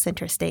to take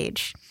center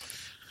stage.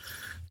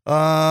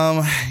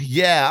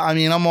 Yeah, I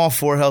mean, I'm all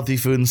for healthy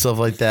food and stuff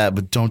like that,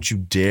 but don't you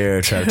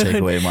dare try to take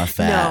away my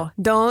fat. No,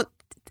 don't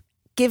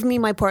give me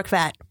my pork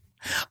fat.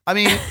 I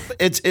mean,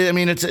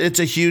 it's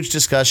a huge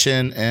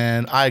discussion,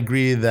 and I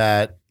agree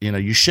that,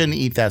 you shouldn't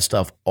eat that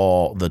stuff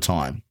all the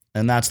time.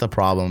 And that's the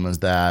problem, is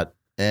that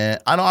I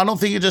don't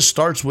think it just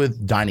starts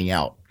with dining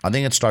out. I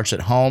think it starts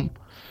at home,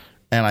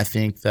 and I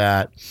think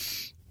that,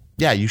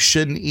 yeah, you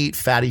shouldn't eat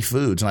fatty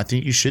foods, and I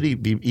think you should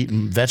be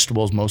eating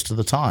vegetables most of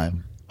the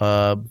time.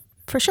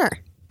 For sure.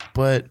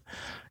 But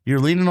you're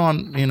leaning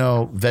on,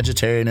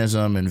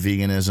 vegetarianism and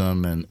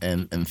veganism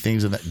and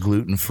things of that,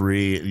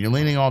 gluten-free. You're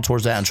leaning all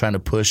towards that and trying to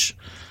push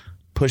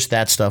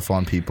that stuff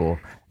on people.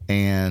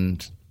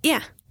 And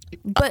yeah,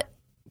 but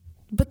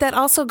that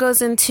also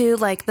goes into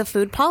like the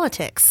food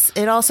politics.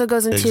 It also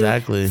goes into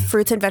exactly.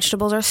 Fruits and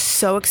vegetables are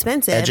so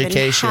expensive.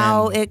 Education, and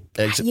how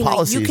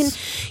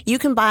policies. You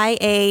can buy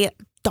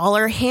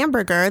 $1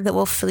 hamburger that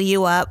will fill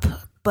you up,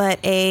 but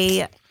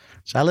I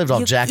lived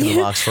off Jack in the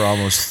Box for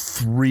almost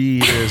 3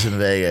 years in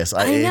Vegas.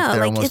 I ate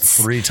there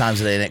almost 3 times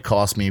a day, and it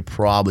cost me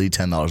probably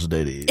 $10 a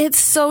day to eat. It's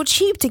so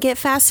cheap to get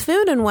fast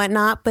food and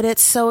whatnot, but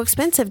it's so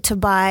expensive to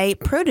buy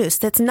produce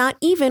that's not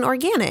even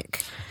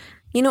organic.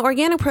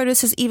 Organic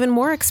produce is even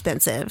more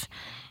expensive.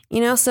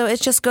 So it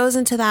just goes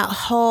into that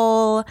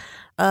whole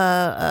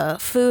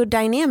food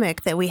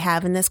dynamic that we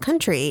have in this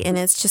country, and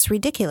it's just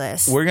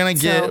ridiculous. We're gonna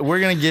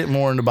get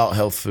more into about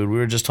health food. We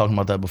were just talking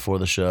about that before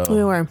the show.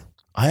 We were.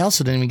 I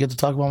also didn't even get to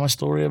talk about my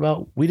story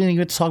we didn't even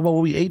get to talk about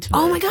what we ate today.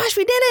 Oh my gosh,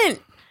 we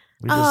didn't.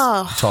 We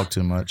just talked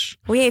too much.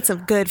 We ate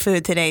some good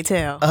food today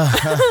too.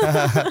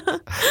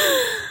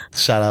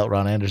 Shout out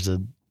Ron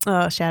Anderson.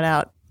 Oh, shout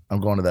out. I'm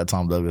going to that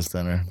Tom Douglas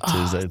dinner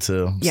Tuesday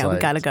too. Yeah, we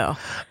got to go.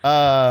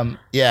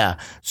 Yeah.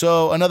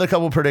 So another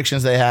couple of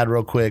predictions they had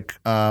real quick.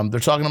 They're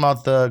talking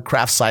about the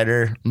craft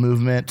cider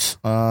movement.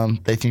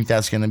 They think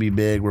that's going to be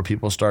big, where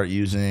people start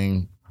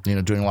using,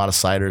 doing a lot of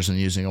ciders and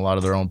using a lot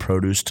of their own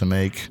produce to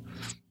make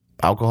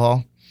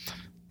alcohol.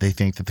 They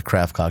think that the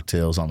craft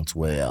cocktail is on its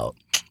way out.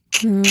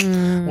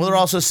 Well, they're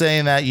also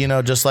saying that,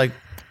 just like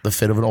the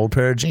fit of an old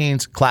pair of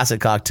jeans. Classic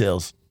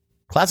cocktails.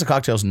 Classic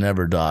cocktails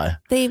never die.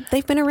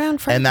 They've been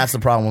around forever. And that's the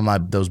problem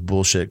with those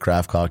bullshit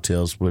craft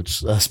cocktails,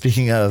 which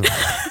speaking of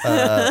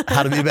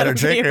how to be better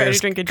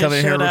drinkers,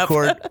 coming here to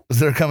record.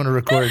 They're coming to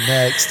record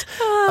next.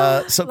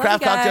 So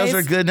craft cocktails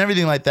are good and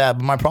everything like that.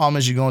 But my problem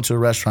is you go into a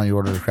restaurant, you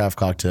order a craft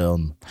cocktail,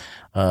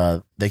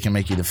 and they can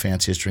make you the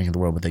fanciest drink in the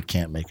world, but they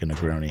can't make a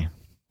Negroni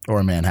or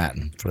a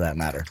Manhattan for that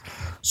matter.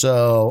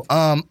 So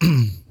I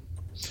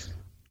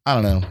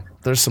don't know.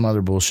 There's some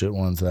other bullshit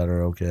ones that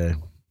are okay.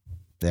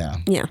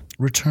 Yeah.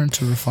 Return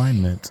to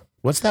refinement.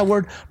 What's that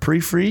word?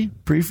 Pre-fee?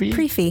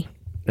 Pre-fee.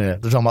 Yeah, they're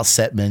talking about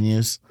set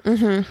menus.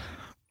 Mm-hmm.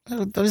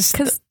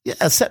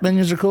 Set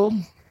menus are cool.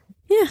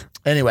 Yeah.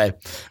 Anyway,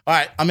 all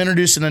right. I'm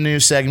introducing a new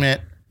segment.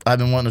 I've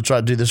been wanting to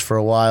try to do this for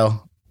a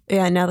while.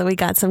 Yeah, now that we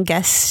got some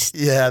guests.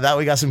 Yeah, that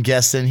we got some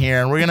guests in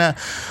here, and we're gonna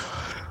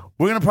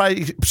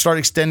probably start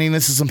extending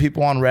this to some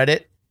people on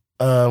Reddit.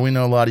 We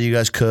know a lot of you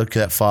guys cook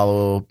that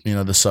follow,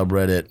 the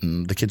subreddit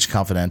and the Kitchen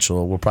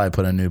Confidential. We'll probably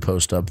put a new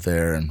post up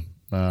there and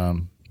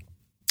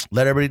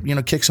let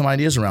everybody, kick some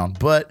ideas around.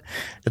 But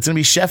it's going to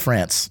be chef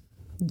rants.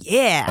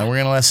 Yeah. And we're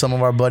going to let some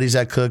of our buddies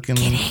that cook in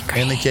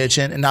the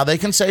kitchen. And now they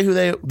can say who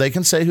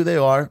they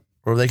are,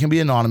 or they can be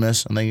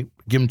anonymous, and they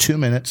give them 2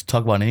 minutes to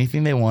talk about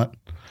anything they want.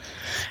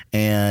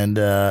 And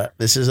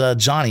this is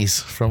Johnny's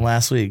from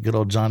last week. Good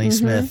old Johnny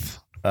Smith.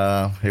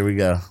 Here we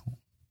go.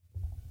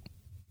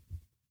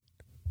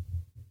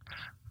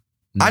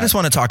 I just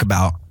want to talk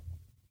about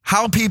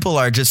how people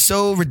are just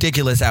so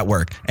ridiculous at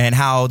work, and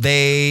how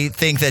they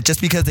think that just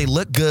because they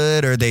look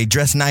good or they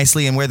dress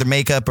nicely and wear their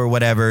makeup or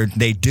whatever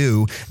they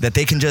do, that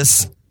they can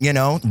just,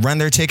 run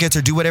their tickets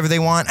or do whatever they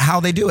want, how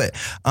they do it.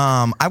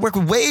 I work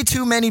with way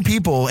too many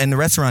people in the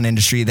restaurant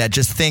industry that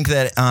just think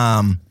that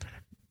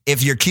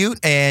if you're cute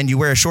and you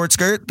wear a short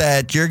skirt,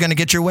 that you're going to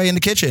get your way in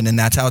the kitchen and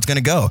that's how it's going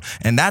to go.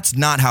 And that's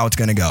not how it's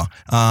going to go.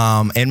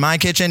 In my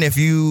kitchen, if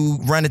you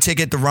run a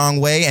ticket the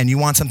wrong way and you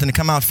want something to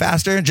come out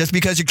faster, just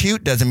because you're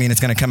cute doesn't mean it's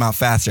going to come out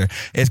faster.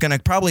 It's going to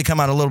probably come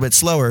out a little bit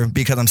slower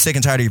because I'm sick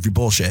and tired of your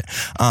bullshit.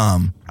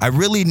 I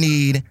really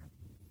need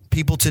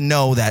people to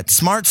know that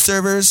smart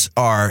servers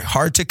are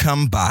hard to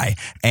come by,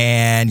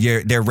 and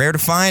they're rare to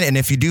find. And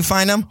if you do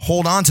find them,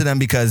 hold on to them,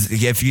 because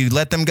if you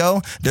let them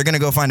go, they're going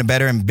to go find a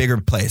better and bigger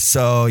place.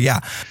 So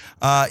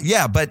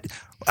but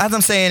as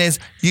I'm saying is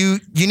you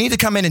need to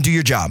come in and do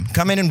your job.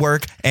 Come in and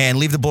work and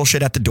leave the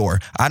bullshit at the door.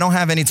 I don't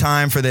have any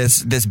time for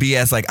this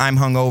BS like I'm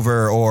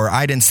hungover or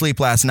I didn't sleep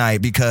last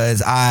night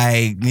because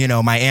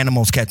my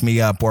animals kept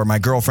me up or my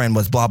girlfriend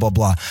was blah, blah,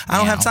 blah. I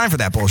don't have time for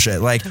that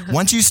bullshit. Like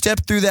once you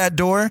step through that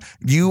door,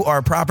 you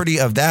are property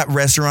of that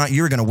restaurant.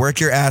 You're going to work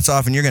your ass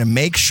off and you're going to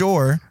make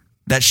sure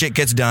that shit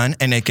gets done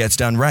and it gets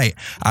done right.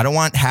 I don't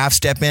want half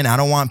step in. I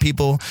don't want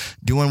people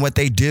doing what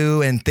they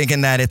do and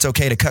thinking that it's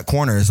okay to cut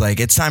corners. Like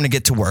it's time to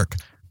get to work.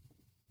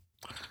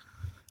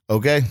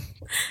 Okay.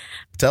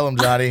 Tell him,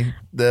 Johnny.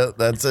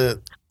 That's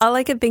it. All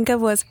I could think of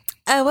was,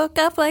 I woke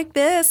up like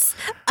this.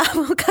 I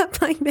woke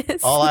up like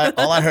this. All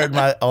I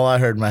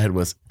heard in my head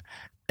was,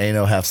 ain't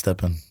no half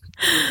stepping.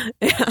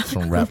 Yeah.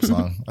 Some rap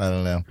song. I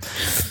don't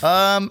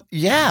know.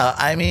 Yeah.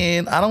 I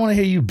mean, I don't want to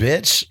hear you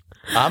bitch.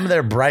 I'm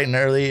there bright and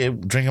early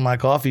drinking my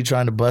coffee,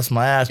 trying to bust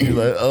my ass. And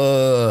you're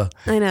like,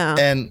 I know.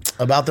 And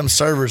about them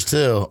servers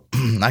too.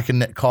 I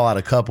can call out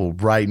a couple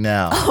right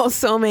now. Oh,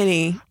 so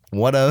many.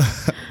 One of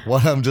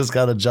them just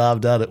got a job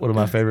down at one of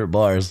my favorite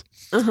bars.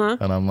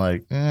 And I'm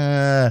like,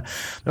 they're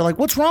like,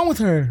 what's wrong with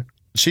her?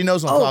 She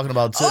knows what I'm talking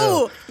about too.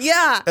 Oh,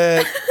 yeah.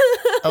 And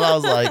I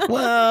was like,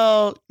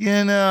 well,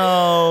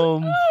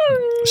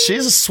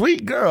 she's a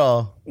sweet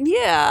girl.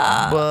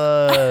 Yeah.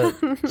 But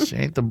she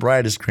ain't the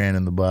brightest crayon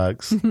in the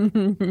box.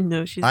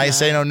 No, she's not. I ain't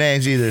say no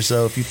names either,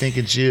 so if you think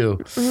it's you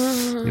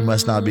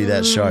must not be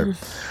that sharp.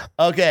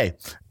 Okay.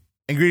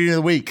 Ingredient of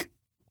the week.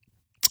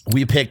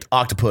 We picked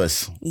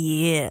octopus.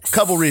 Yes.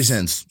 Couple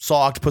reasons. Saw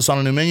octopus on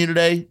a new menu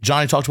today.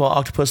 Johnny talked about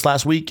octopus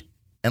last week,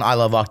 and I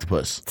love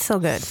octopus. So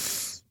good.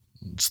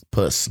 Just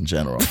puss in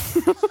general.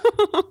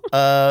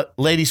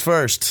 Ladies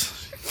first.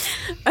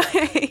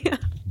 Okay.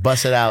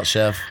 Bust it out,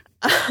 chef.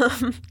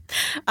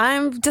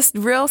 I'm just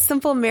real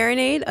simple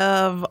marinade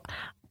of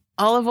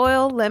olive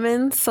oil,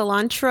 lemon,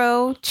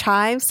 cilantro,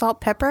 chive,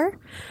 salt, pepper.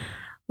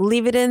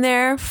 Leave it in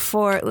there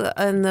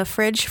in the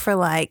fridge for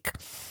like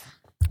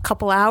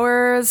couple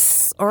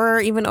hours or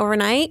even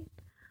overnight,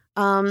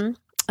 and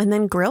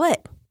then grill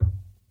it.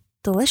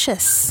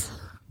 Delicious.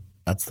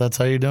 That's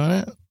how you're doing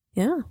it?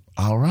 Yeah.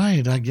 All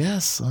right, I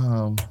guess.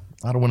 I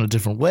don't want a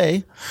different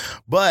way,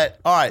 but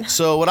all right.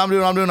 So what I'm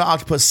doing an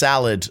octopus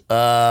salad.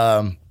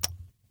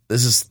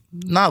 This is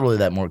not really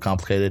that more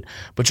complicated,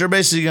 but you're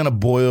basically gonna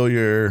boil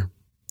your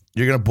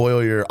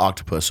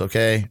octopus.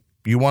 Okay,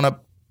 you want to.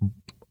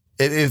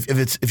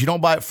 If you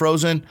don't buy it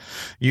frozen,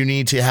 you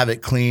need to have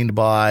it cleaned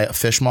by a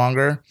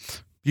fishmonger.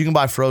 You can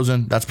buy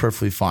frozen. That's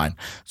perfectly fine.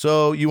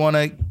 So you want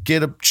to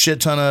get a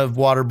shit ton of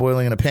water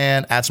boiling in a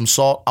pan, add some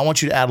salt. I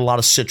want you to add a lot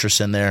of citrus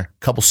in there, a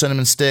couple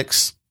cinnamon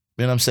sticks,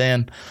 you know what I'm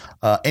saying?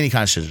 Any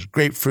kind of citrus,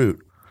 grapefruit,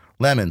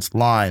 lemons,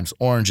 limes,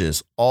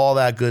 oranges, all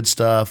that good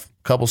stuff.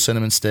 A couple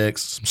cinnamon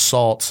sticks, some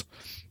salt,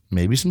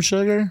 maybe some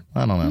sugar.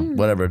 I don't know.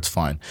 Whatever, it's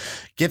fine.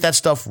 Get that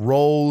stuff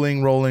rolling.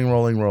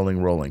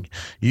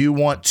 You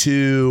want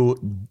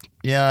to,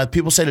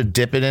 people say to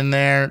dip it in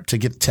there to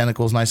get the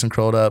tentacles nice and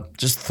curled up.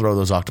 Just throw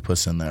those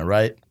octopus in there,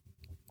 right?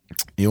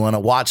 You want to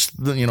watch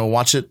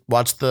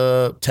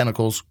the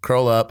tentacles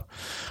curl up,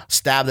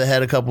 stab the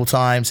head a couple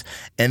times,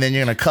 and then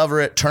you're going to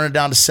cover it, turn it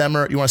down to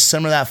simmer. You want to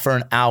simmer that for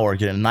an hour,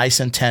 get it nice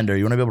and tender.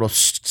 You want to be able to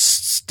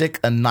stick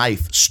a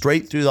knife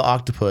straight through the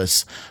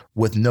octopus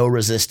with no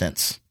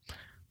resistance.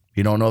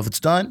 You don't know if it's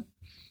done.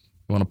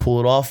 You want to pull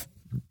it off,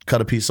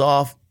 cut a piece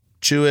off,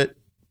 chew it,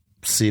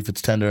 see if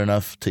it's tender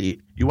enough to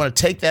eat. You want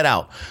to take that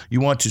out.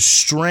 You want to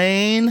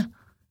strain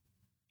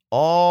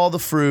all the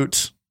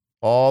fruit,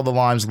 all the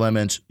limes,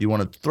 lemons. You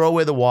want to throw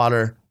away the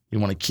water. You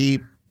want to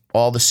keep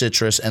all the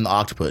citrus and the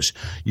octopus.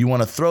 You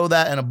want to throw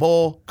that in a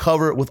bowl,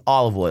 cover it with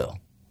olive oil.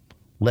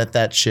 Let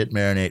that shit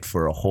marinate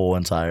for a whole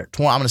entire,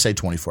 I'm going to say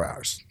 24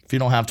 hours. If you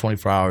don't have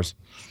 24 hours,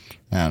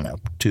 I don't know,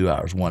 2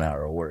 hours, 1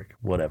 hour of work,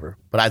 whatever.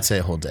 But I'd say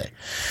a whole day.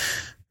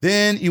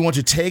 Then you want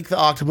to take the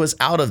octopus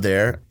out of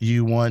there.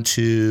 You want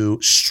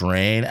to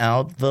strain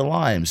out the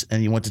limes.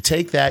 And you want to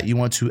take that. You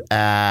want to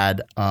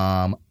add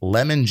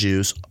lemon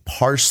juice,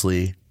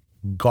 parsley,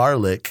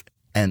 garlic,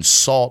 and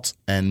salt,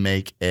 and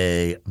make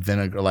a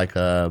vinegar, like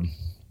a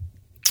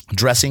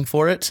dressing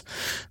for it.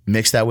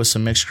 Mix that with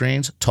some mixed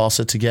greens. Toss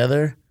it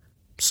together.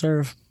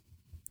 Serve.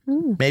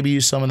 Maybe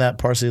use some of that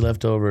parsley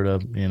left over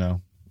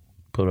to,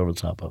 put over the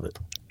top of it.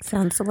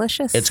 Sounds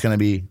delicious. It's going to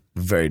be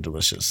very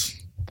delicious.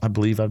 I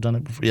believe I've done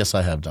it before. Yes,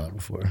 I have done it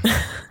before.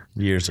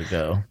 Years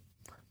ago.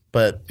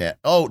 But, yeah.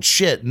 Oh,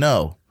 shit.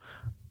 No.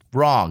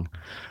 Wrong.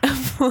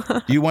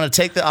 You want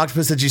to take the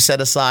octopus that you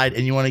set aside,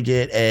 and you want to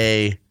get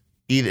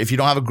either, if you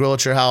don't have a grill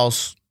at your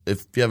house,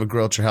 if you have a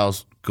grill at your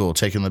house, cool.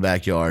 Take it in the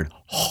backyard.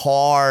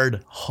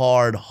 Hard,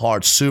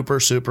 super,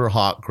 super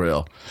hot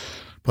grill.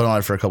 Put it on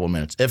it for a couple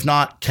minutes. If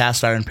not,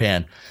 cast iron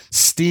pan.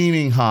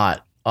 Steaming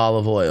hot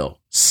olive oil.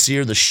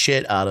 Sear the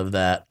shit out of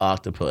that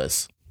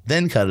octopus.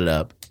 Then cut it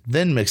up.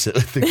 Then mix it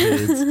with the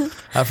kids.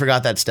 I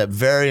forgot that step.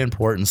 Very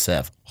important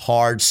step.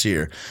 Hard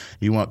sear.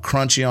 You want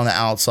crunchy on the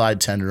outside,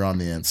 tender on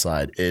the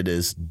inside. It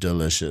is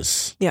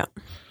delicious. Yeah.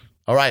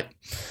 All right.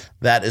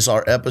 That is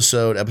our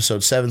episode.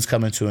 Episode 7's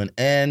coming to an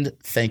end.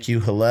 Thank you,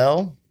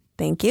 Hillel.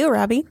 Thank you,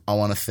 Robby. I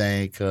want to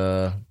thank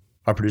our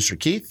producer,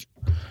 Keith.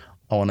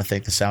 I want to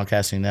thank the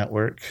Soundcasting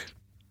Network.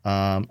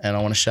 And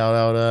I want to shout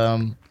out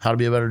How to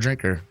Be a Better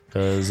Drinker,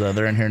 because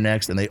they're in here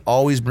next. And they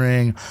always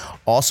bring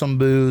awesome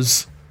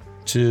booze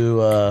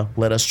to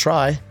let us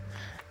try.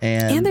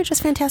 And they're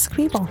just fantastic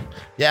people.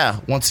 Yeah.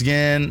 Once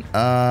again,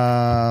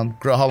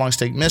 Grill How Long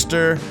Steak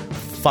Mister.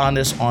 Find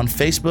us on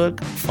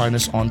Facebook. Find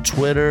us on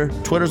Twitter.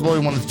 Twitter's the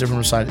only one that's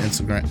different besides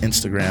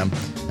Instagram.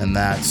 And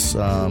that's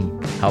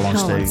How Long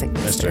Steak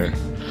Mister.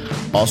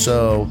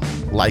 Also,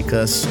 like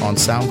us on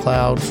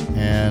SoundCloud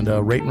and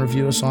rate and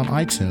review us on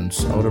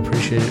iTunes. I would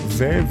appreciate it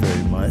very,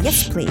 very much.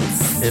 Yes,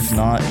 please. If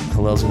not,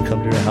 Hillel's going to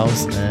come to your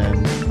house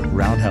and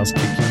roundhouse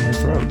kick you in your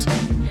throat.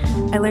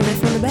 I learned it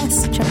from the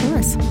best, Chuck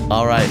Norris.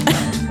 All right.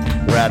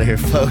 We're out of here,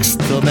 folks.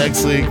 Till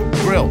next week.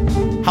 Grill.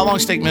 How Long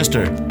Steak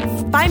Mister?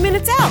 5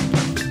 minutes out.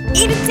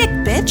 Eat a dick,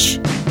 bitch.